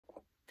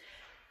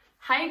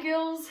Hey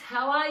girls,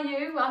 how are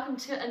you? Welcome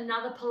to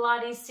another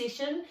Pilates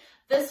session.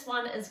 This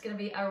one is going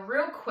to be a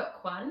real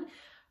quick one.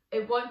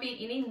 It won't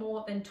be any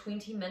more than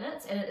 20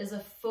 minutes and it is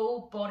a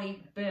full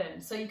body burn.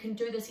 So you can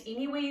do this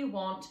anywhere you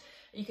want.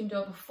 You can do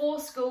it before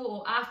school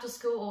or after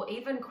school or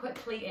even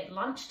quickly at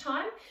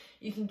lunchtime.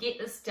 You can get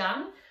this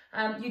done.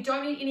 You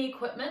don't need any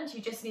equipment. You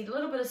just need a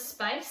little bit of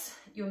space,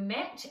 your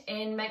mat,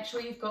 and make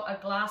sure you've got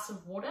a glass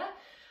of water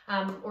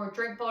or a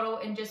drink bottle,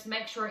 and just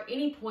make sure at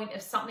any point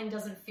if something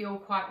doesn't feel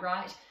quite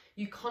right,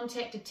 you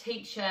contact a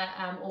teacher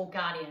or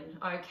guardian,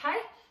 okay?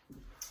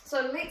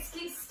 So let's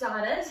get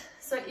started.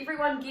 So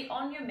everyone get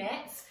on your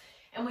mats,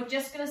 and we're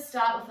just going to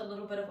start with a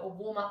little bit of a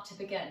warm-up to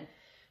begin.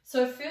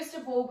 So first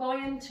of all,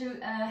 going into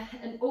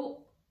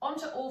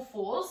onto all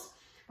fours,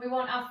 we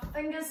want our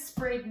fingers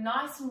spread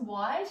nice and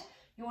wide.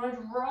 You want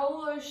to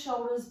roll those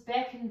shoulders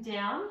back and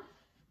down,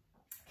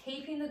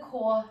 keeping the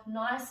core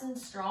nice and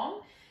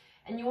strong,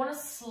 and you want a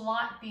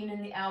slight bend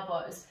in the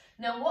elbows.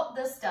 Now what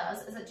this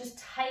does is it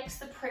just takes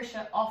the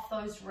pressure off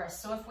those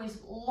wrists. So if we're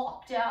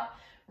locked out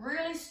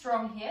really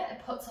strong here,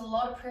 it puts a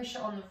lot of pressure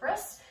on the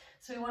wrists.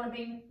 So we want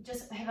to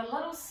just have a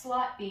little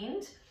slight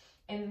bend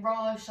and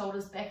roll those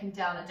shoulders back and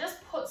down. It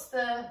just puts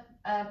the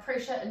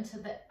pressure into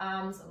the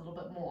arms a little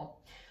bit more.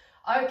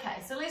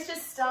 Okay, so let's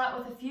just start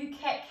with a few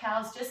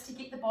cat-cows just to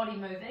get the body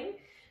moving.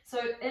 So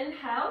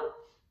inhale,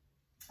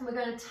 we're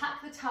going to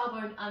tuck the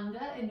tailbone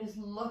under and just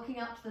looking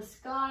up to the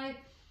sky.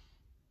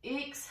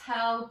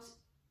 Exhale,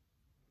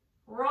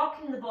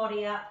 rocking the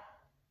body up,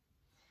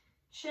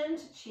 chin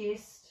to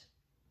chest,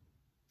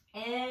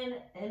 and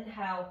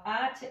inhale,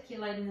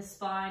 articulating the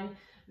spine,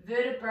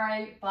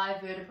 vertebrae by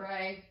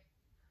vertebrae.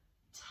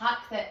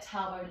 Tuck that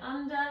tailbone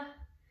under,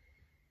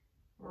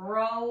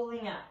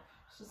 rolling up.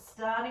 So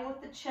starting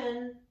with the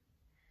chin,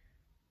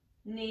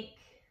 neck,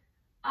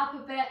 upper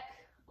back,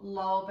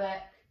 lower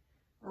back,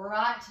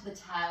 right to the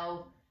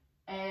tail,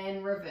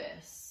 and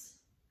reverse.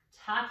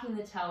 Tucking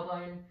the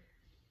tailbone,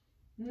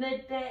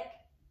 mid back,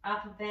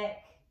 upper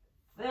back,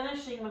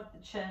 finishing with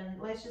the chin.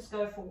 Let's just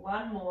go for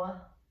one more.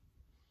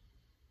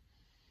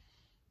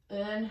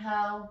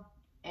 Inhale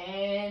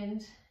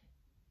and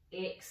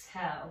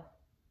exhale.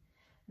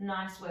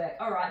 Nice work.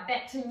 All right,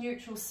 back to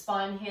neutral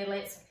spine here.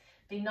 Let's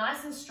be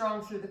nice and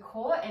strong through the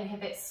core and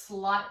have that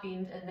slight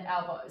bend in the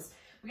elbows.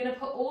 We're going to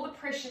put all the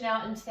pressure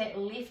now into that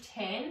left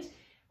hand.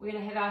 We're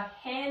going to have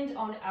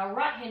our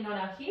right hand on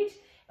our head,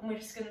 and we're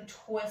just going to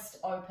twist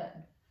open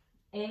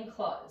and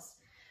close.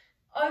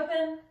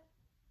 Open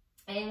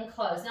and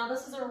close. Now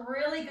this is a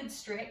really good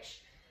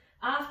stretch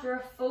after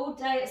a full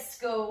day at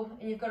school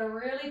and you've got a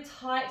really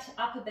tight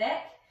upper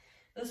back.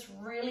 This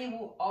really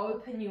will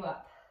open you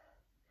up.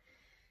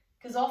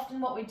 Because often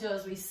what we do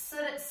is we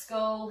sit at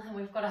school and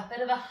we've got a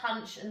bit of a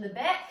hunch in the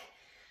back.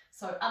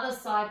 So other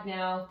side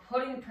now,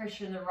 putting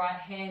pressure in the right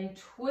hand,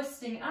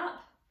 twisting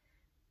up,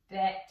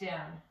 back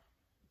down.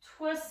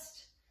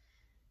 Twist,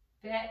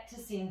 back to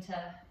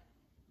center.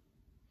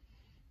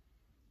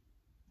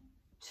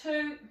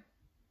 2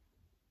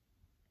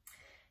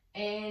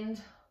 and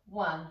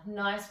 1.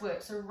 Nice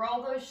work. So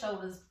roll those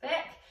shoulders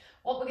back.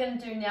 What we're going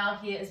to do now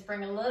here is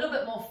bring a little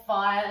bit more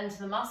fire into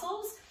the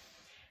muscles.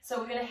 So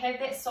we're going to have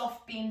that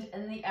soft bend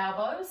in the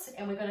elbows,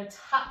 and we're going to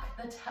tuck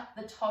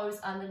the toes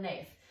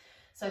underneath.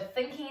 So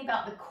thinking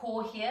about the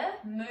core here,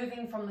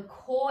 moving from the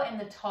core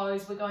and the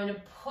toes, we're going to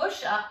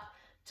push up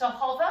to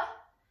hover,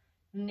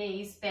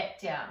 knees back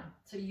down.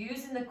 So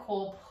using the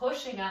core,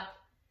 pushing up,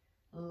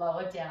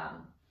 lower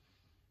down,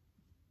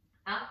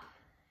 up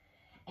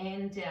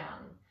and down.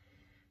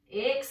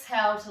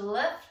 Exhale to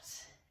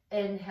lift,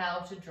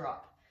 inhale to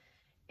drop.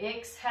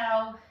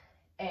 Exhale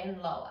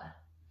and lower,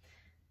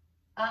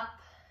 up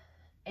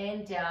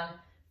and down.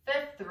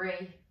 3,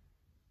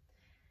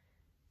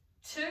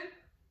 2,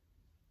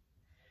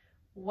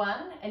 1.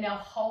 And now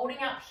holding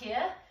up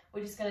here,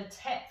 we're just going to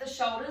tap the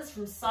shoulders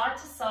from side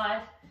to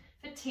side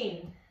for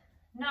 10,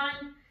 9,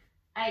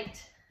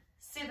 8,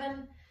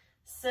 7,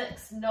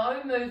 6,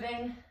 no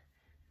moving,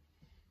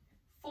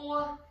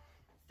 4,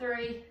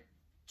 3,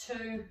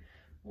 2,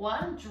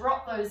 1.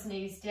 Drop those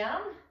knees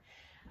down.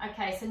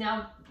 Okay, so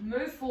now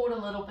move forward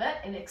a little bit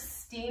and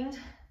extend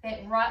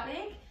that right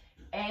leg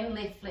and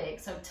left leg.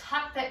 So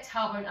tuck that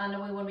tailbone under.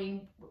 We want to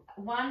be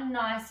one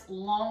nice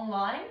long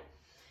line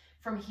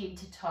from head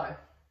to toe.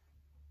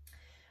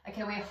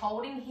 Okay, we're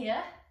holding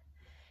here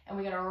and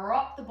we're going to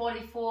rock the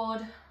body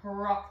forward,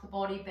 rock the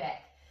body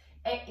back.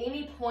 At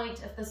any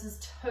point, if this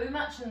is too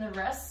much in the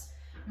wrists,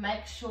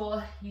 make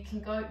sure you can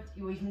go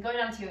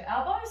down to your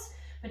elbows,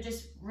 but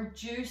just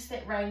reduce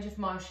that range of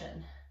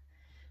motion.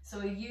 So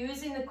we're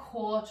using the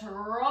core to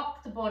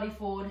rock the body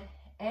forward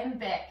and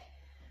back.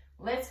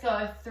 Let's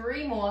go.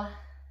 3 more,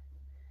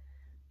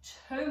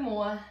 2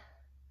 more,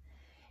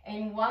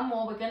 and 1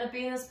 more. We're going to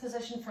be in this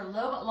position for a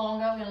little bit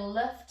longer. We're going to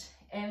lift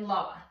and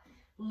lower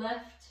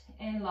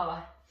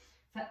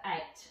for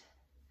 8,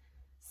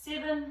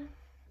 7,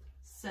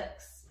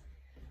 6,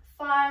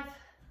 5,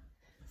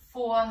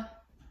 4,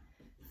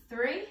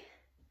 3,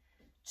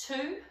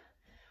 2,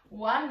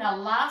 1. Now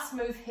last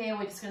move here,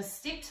 we're just going to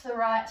step to the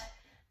right,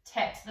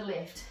 tap to the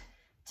left.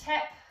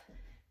 tap,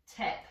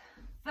 tap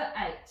for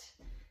 8,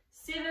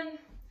 7,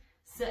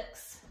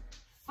 6,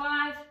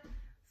 5,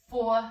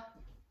 4,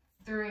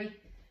 3,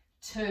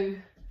 2,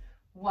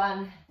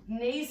 1.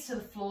 Knees to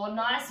the floor,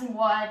 nice and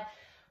wide.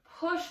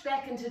 Push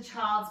back into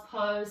child's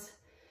pose.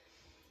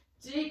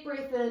 Deep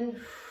breath in,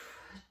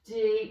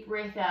 deep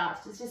breath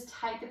out. Just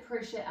take the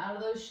pressure out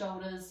of those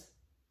shoulders.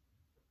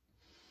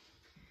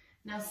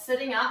 Now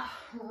sitting up,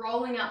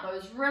 rolling up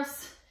those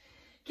wrists.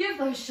 Give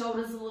those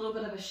shoulders a little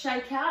bit of a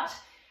shake out.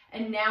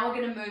 And now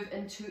we're going to move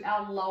into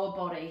our lower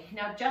body.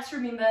 Now just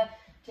remember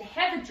to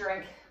have a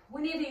drink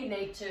whenever you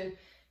need to,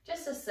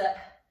 just a sip,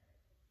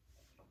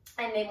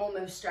 and then we'll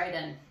move straight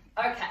in.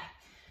 Okay,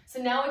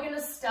 so now we're going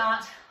to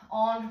start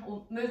on,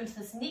 or move into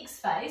this next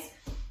phase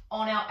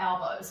on our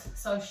elbows.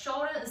 So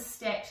shoulder is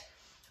stacked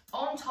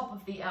on top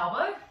of the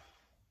elbow,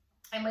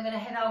 and we're going to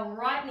have our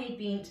right knee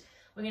bent.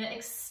 We're going to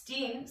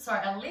extend,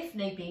 our left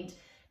knee bent,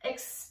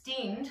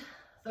 extend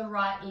the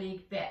right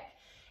leg back.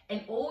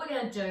 And all we're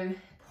going to do,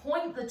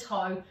 point the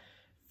toe,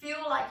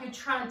 feel like you're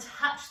trying to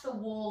touch the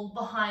wall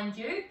behind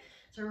you.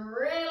 So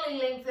really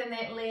lengthen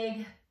that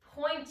leg,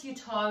 point your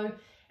toe,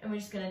 and we're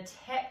just going to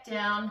tap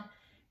down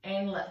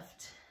and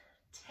lift.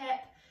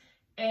 Tap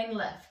and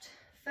lift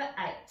for 8,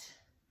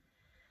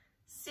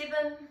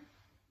 7,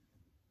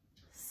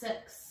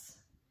 6,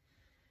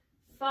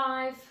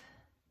 5,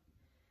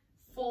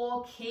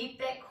 4, keep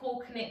that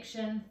core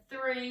connection,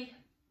 3,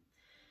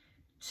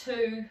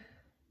 2,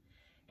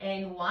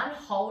 and 1,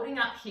 holding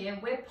up here,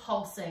 we're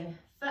pulsing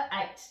for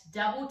 8,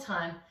 double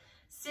time,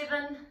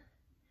 7,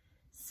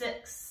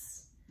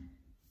 6,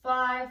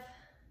 5,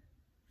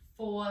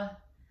 4,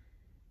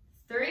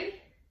 3,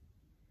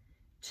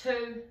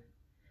 2,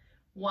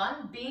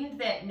 1, bend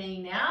that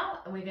knee now,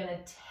 and we're going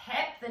to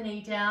tap the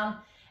knee down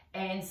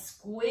and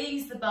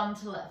squeeze the bum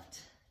to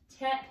lift,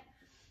 tap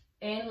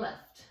and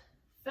lift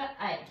for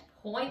 8,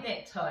 point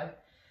that toe,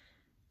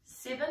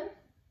 7,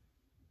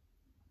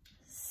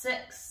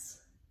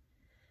 6,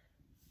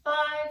 5,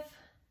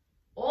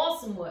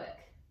 awesome work,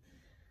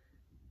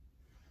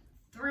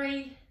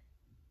 3,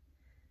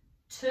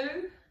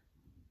 2,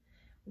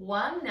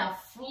 1, now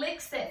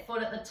flex that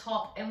foot at the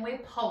top and we're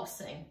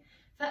pulsing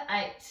for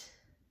 8,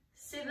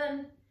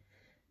 7,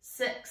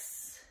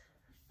 6,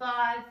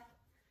 5,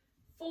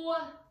 4,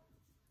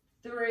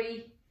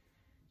 3,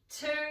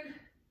 2,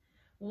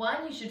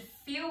 1, you should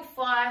feel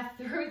fire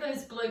through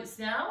those glutes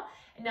now,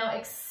 and now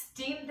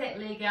extend that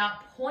leg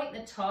out, point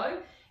the toe,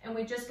 and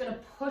we're just going to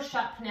push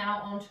up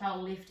now onto our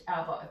left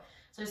elbow.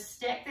 So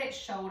stack that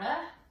shoulder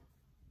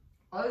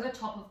over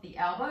top of the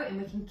elbow,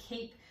 and we can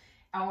keep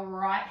our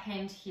right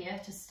hand here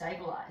to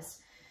stabilize.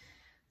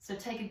 So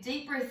take a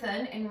deep breath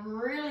in and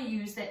really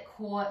use that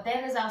core.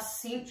 That is our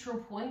central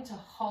point to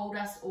hold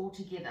us all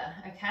together,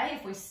 okay?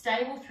 If we're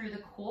stable through the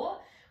core,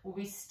 we'll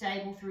be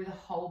stable through the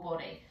whole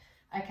body.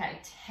 Okay,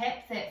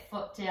 tap that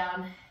foot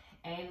down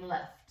and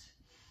lift.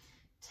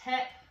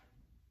 Tap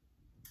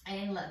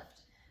and lift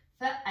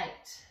for 8,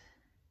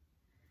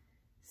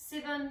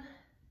 7,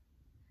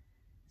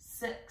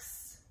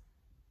 6,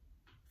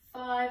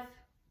 5,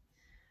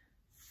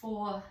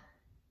 4,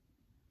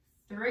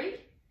 3,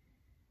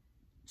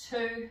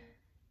 2,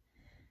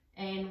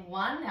 and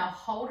 1. Now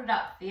hold it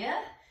up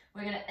there.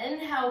 We're going to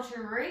inhale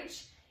to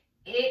reach,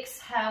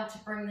 exhale to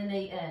bring the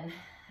knee in.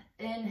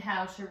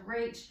 Inhale to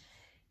reach,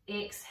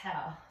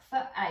 exhale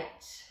for 8,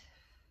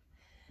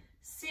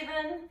 7,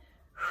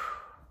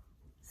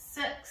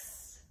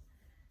 6,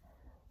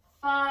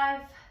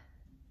 5,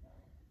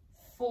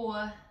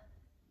 4,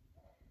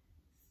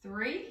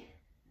 3,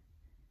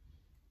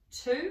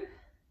 2,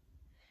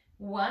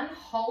 1.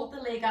 Hold the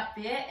leg up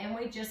there and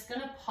we're just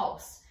going to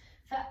pulse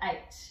for 8,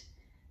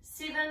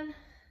 7,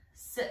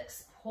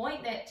 6,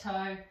 point that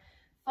toe,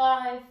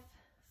 5,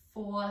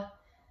 4,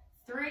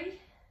 3,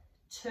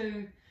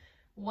 2,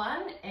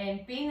 1,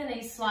 and bend the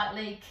knees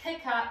slightly,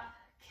 kick up,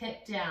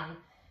 kick down,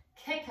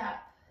 kick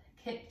up,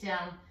 kick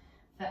down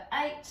for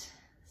 8,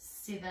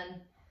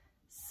 7,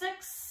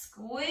 6,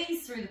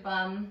 squeeze through the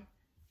bum,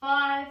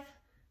 5,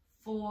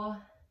 4,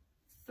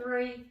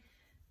 3,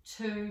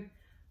 2,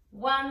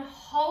 1,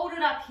 hold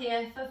it up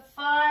here for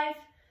 5,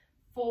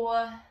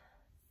 4,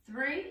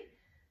 3,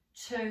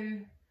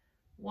 2,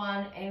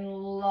 1, and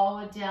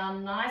lower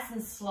down nice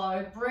and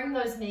slow. Bring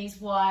those knees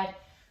wide,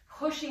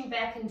 pushing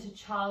back into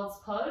child's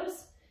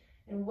pose.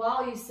 And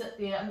while you sit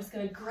there, I'm just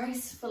going to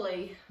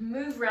gracefully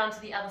move around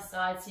to the other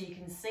side so you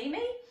can see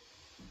me.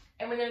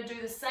 And we're going to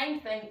do the same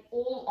thing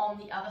all on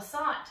the other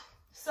side.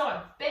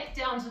 So back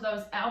down to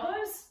those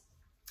elbows.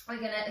 We're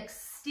going to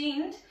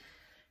extend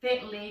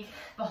that leg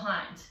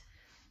behind,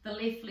 the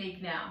left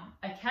leg now.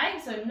 Okay,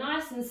 so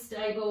nice and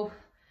stable.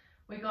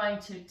 We're going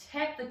to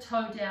tap the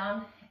toe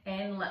down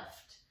and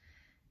lift.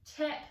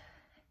 Tap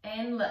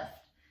and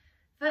lift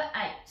for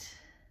 8,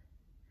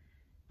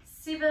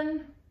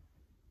 7,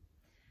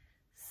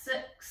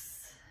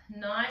 6,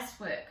 nice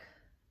work,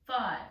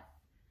 5,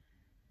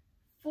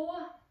 4,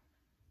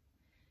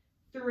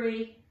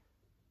 3,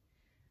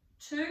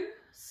 2,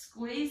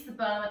 squeeze the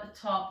bum at the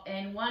top,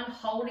 and 1,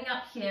 holding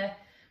up here,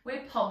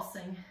 We're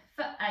pulsing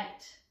for 8,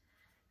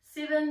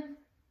 7,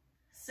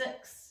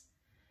 6,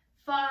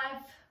 5,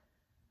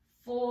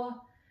 4,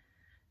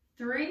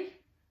 3,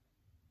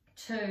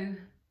 2,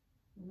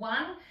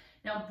 1.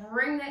 Now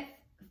bring that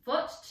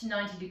foot to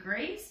 90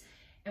 degrees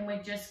and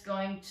we're just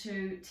going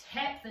to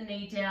tap the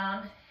knee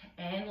down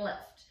and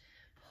lift.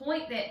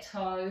 Point that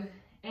toe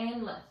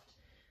and lift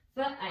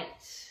for 8,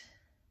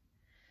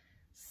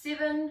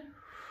 7,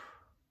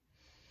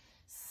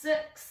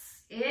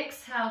 6,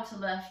 exhale to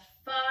lift,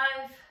 5,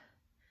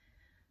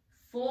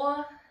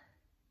 4,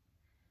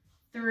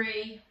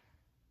 3,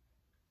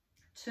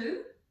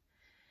 2,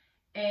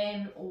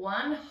 and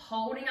 1.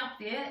 Holding up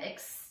there,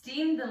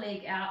 extend the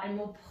leg out and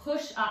we'll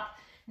push up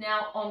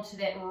now onto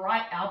that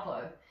right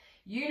elbow.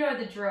 You know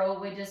the drill,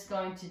 we're just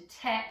going to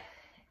tap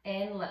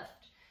and lift.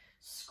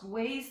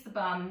 Squeeze the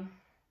bum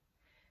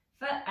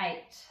for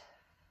 8,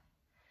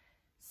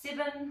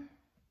 7,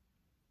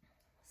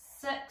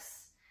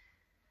 6,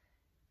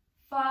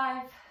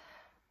 5,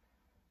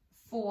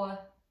 4,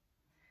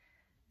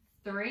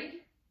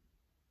 3,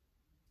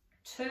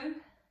 2,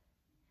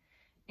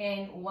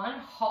 and 1.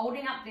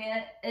 Holding up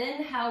there,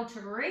 inhale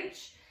to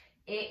reach,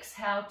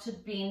 exhale to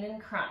bend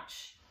and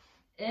crunch.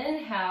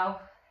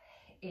 Inhale,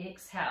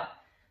 exhale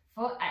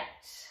for 8,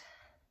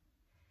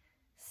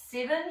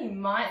 7, you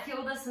might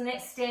feel this in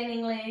that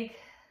standing leg,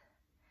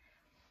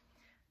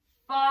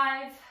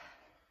 5,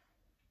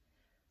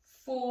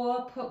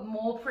 4, put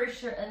more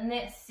pressure in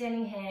that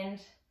standing hand,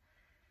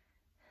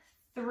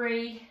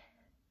 3,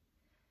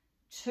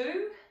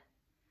 2,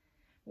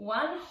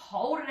 1,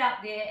 hold it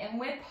out there and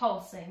we're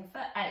pulsing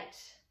for 8,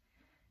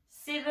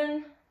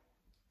 7,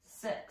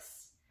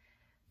 6,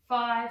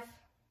 5,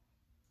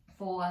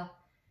 4,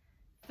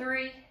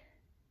 3,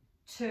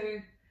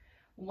 2,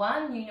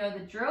 1. You know the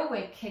drill,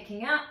 we're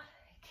kicking up,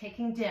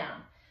 kicking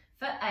down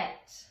for 8,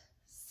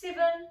 7,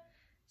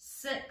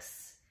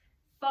 6,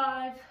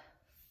 5,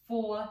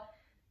 4,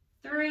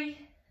 3,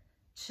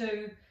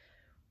 2,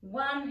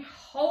 1.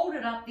 Hold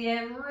it up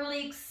there,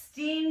 really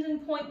extend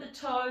and point the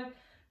toe,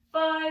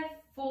 5,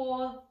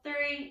 4,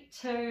 3,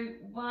 2,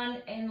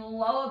 1, and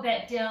lower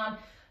that down.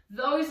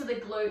 Those are the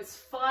glutes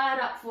fired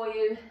up for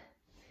you,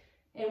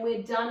 and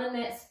we're done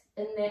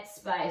in that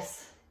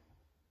space.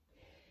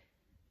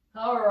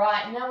 All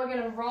right, now we're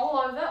going to roll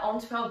over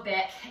onto our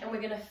back and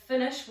we're going to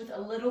finish with a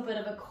little bit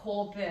of a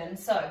core burn.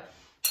 So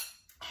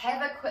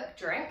have a quick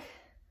drink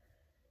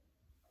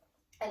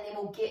and then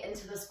we'll get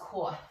into this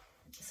core.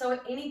 So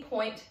at any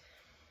point,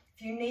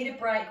 if you need a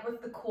break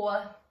with the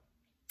core,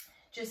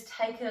 just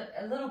take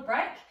a little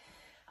break,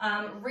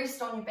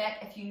 rest on your back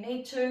if you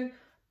need to,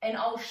 and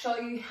I'll show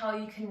you how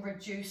you can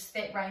reduce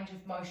that range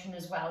of motion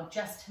as well,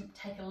 just to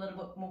take a little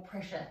bit more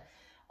pressure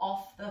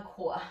off the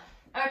core.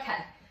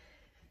 Okay,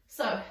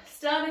 so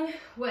starting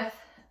with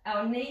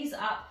our knees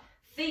up,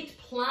 feet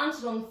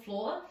planted on the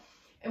floor,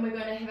 and we're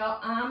going to have our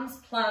arms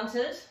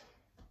planted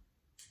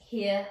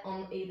here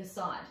on either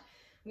side.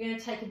 We're going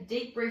to take a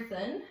deep breath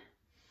in,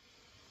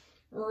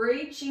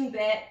 reaching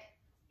back,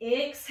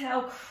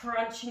 exhale,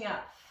 crunching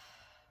up.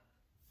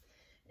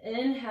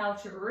 Inhale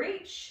to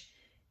reach,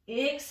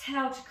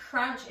 exhale to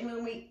crunch, and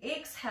when we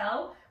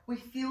exhale, we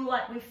feel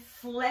like we're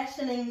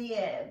flattening the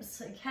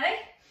abs, okay?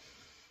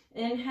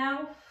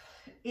 Inhale,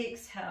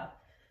 exhale.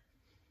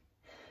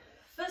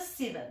 For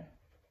 7,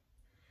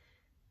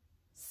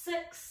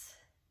 6,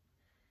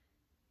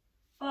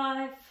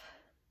 5,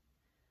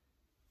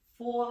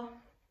 4,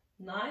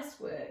 nice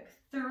work,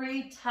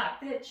 3,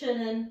 tuck that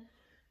chin in,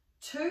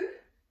 2,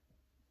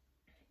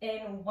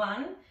 and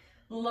 1,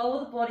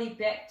 lower the body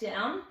back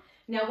down.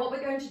 Now what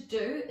we're going to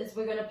do is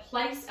we're going to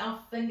place our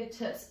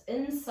fingertips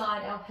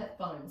inside our hip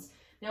bones.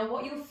 Now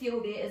what you'll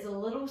feel there is a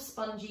little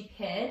spongy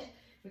pad.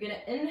 We're going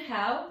to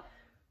inhale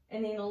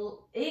and then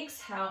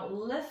exhale,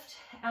 lift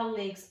our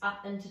legs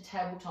up into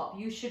tabletop.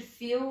 You should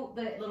feel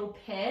that little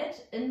pad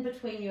in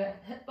between your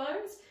hip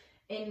bones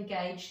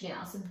engaged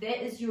now. So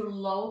that is your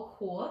lower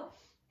core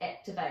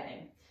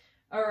activating.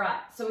 All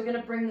right, so we're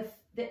going to bring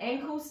the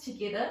ankles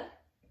together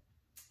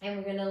and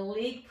we're going to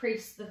leg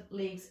press the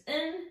legs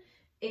in,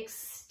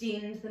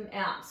 extend them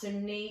out. So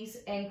knees,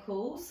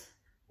 ankles,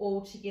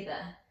 all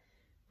together.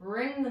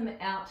 Bring them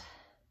out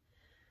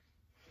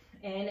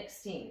and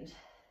extend.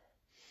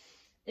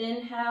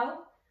 Inhale,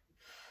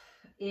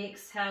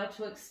 exhale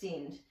to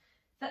extend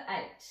for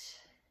 8,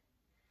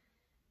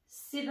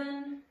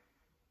 7,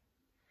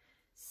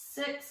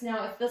 6.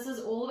 Now if this is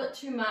all of it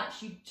too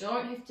much, you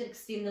don't have to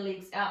extend the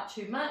legs out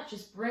too much.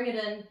 Just bring it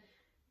in,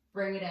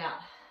 bring it out.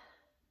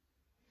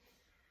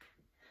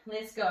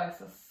 Let's go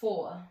for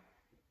 4,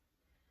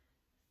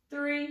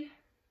 3,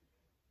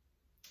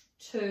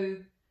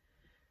 2,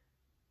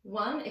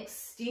 1.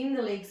 Extend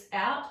the legs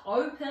out,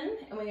 open,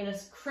 and we're going to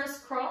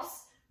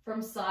crisscross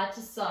from side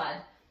to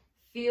side.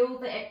 Feel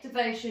the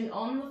activation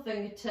on the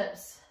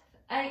fingertips.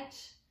 8,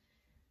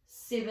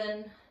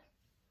 7,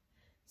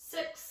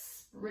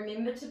 6.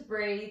 Remember to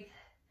breathe.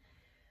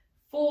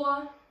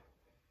 4,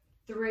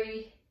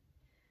 3,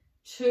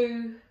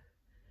 2,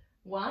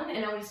 1.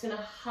 And I'm just going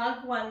to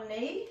hug one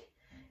knee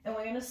and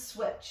we're going to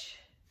switch.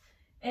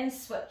 and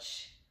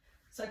switch.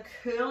 So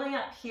curling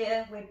up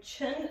here where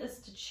chin is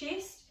to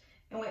chest,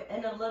 and we're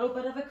in a little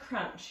bit of a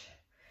crunch.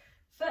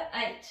 For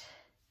 8,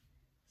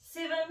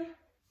 7,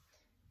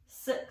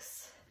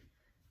 6,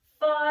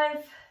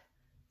 5,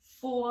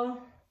 4,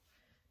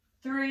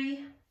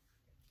 3,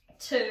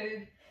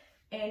 2,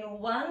 and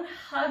 1.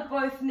 Hug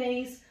both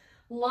knees,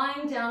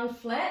 lying down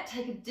flat.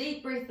 Take a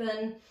deep breath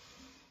in,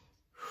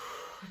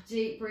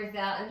 deep breath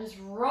out, and just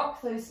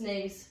rock those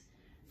knees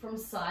from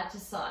side to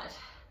side.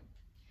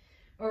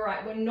 All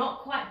right, we're not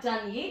quite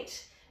done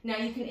yet. Now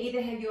you can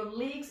either have your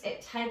legs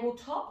at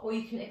tabletop or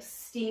you can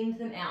extend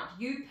them out.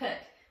 You pick,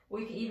 or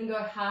you can even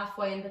go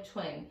halfway in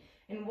between.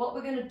 And what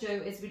we're going to do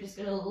is we're just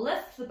going to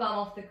lift the bum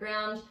off the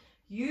ground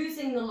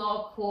using the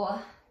lower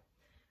core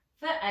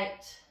for 8,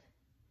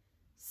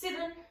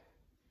 7,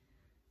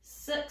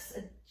 6,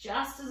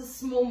 just as a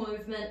small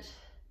movement,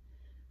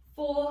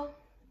 4,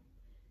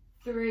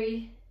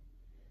 3,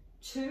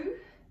 2,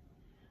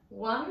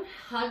 1.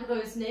 Hug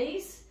those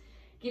knees.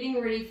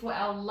 Getting ready for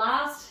our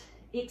last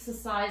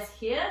exercise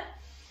here.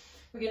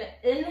 We're going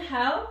to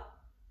inhale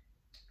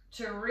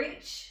to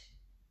reach,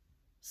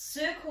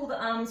 circle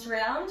the arms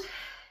round,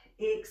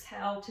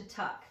 exhale to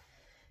tuck.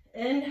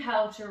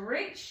 Inhale to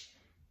reach,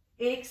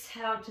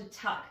 exhale to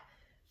tuck.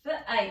 For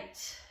 8,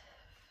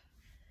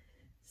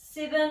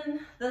 7,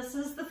 this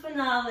is the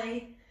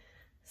finale,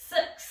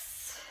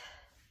 6,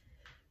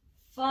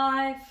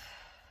 5,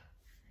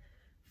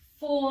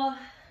 4,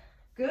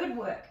 good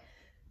work,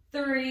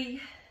 3,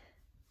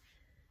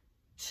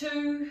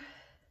 2,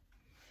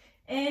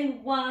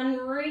 and 1,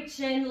 reach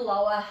and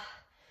lower.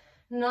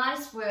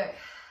 Nice work.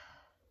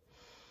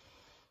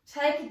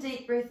 Take a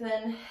deep breath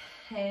in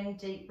and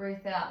deep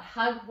breath out.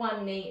 Hug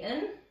one knee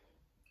in.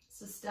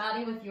 So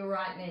starting with your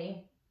right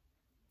knee.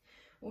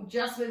 We'll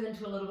just move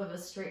into a little bit of a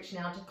stretch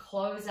now to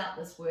close out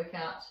this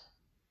workout.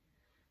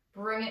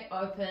 Bring it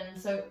open.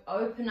 So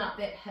open up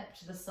that hip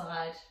to the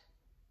side.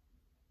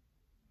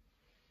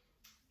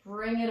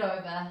 Bring it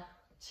over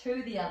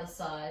to the other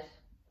side.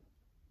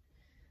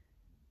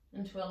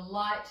 Into a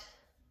light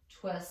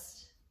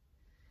twist.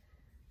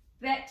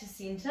 Back to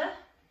center.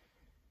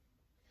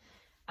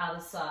 Other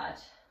side.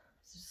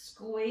 So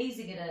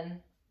squeezing it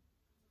in.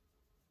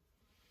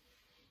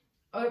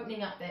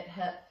 Opening up that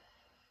hip.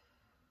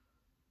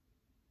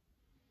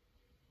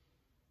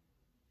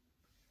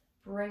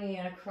 Bringing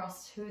it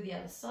across to the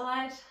other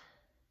side.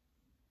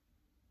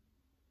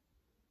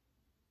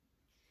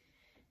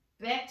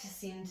 Back to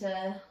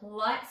center.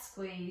 Light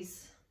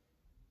squeeze.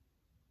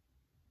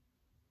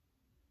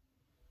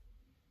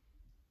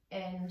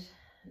 And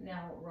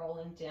now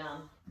rolling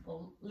down,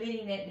 or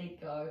letting that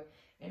leg go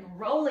and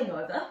rolling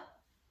over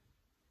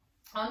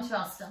onto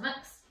our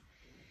stomachs.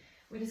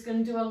 We're just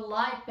going to do a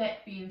light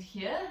back bend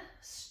here.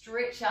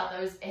 Stretch out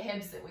those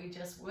abs that we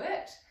just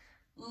worked.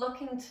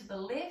 Looking to the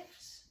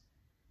left,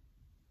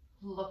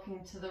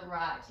 looking to the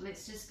right.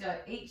 Let's just go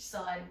each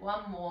side,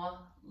 one more.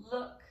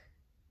 Look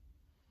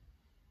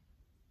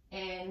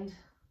and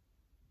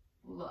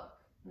look.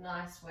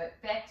 Nice work.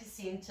 Back to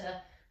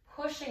center,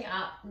 pushing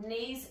up,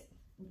 knees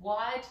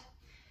wide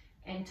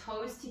and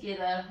toes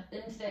together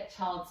into that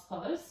child's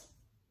pose.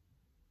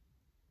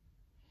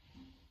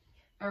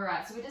 All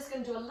right, so we're just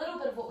going to do a little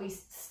bit of what we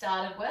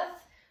started with.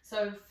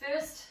 So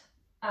first,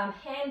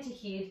 hand to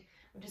head,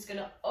 we're just going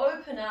to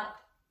open up.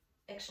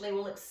 Actually,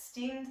 we'll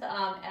extend the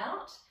arm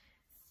out,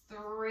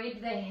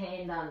 thread the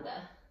hand under.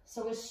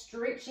 So we're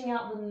stretching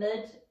out the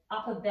mid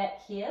upper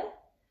back here,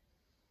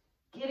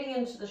 getting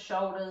into the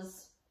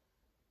shoulders,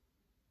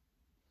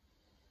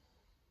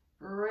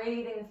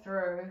 breathing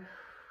through,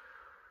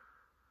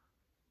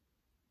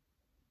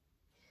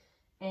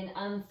 and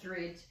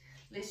unthread.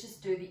 Let's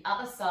just do the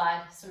other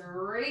side. So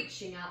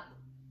reaching up,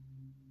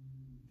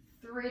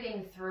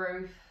 threading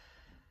through.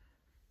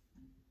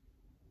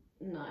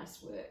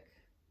 Nice work.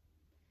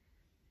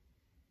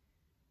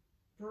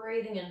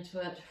 Breathing into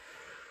it.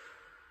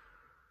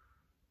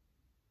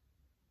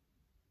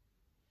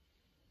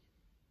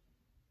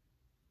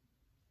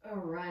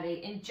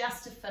 Alrighty, and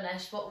just to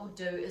finish, what we'll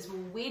do is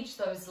we'll wedge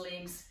those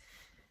legs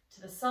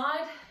to the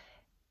side,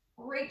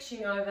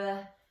 reaching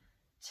over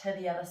to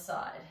the other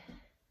side.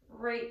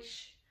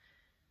 Reach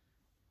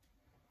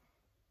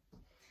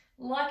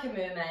like a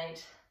mermaid.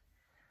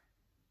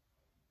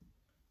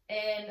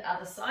 And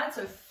other side,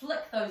 so flick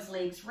those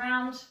legs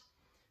round,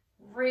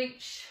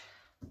 reach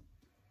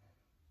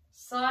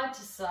side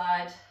to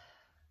side,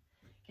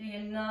 getting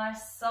a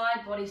nice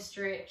side body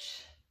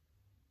stretch.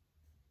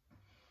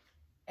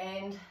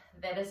 And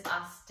that is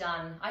us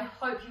done. I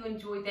hope you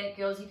enjoyed that,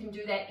 girls. You can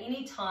do that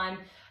anytime,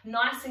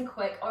 nice and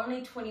quick,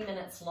 only 20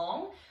 minutes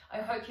long. I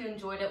hope you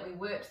enjoyed it. We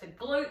worked the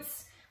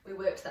glutes, we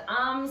worked the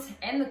arms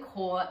and the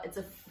core. It's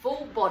a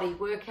full body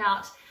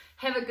workout.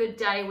 Have a good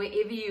day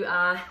wherever you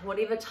are,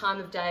 whatever time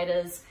of day it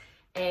is,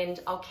 and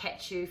I'll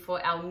catch you for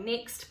our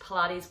next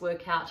Pilates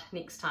workout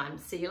next time.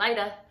 See you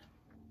later.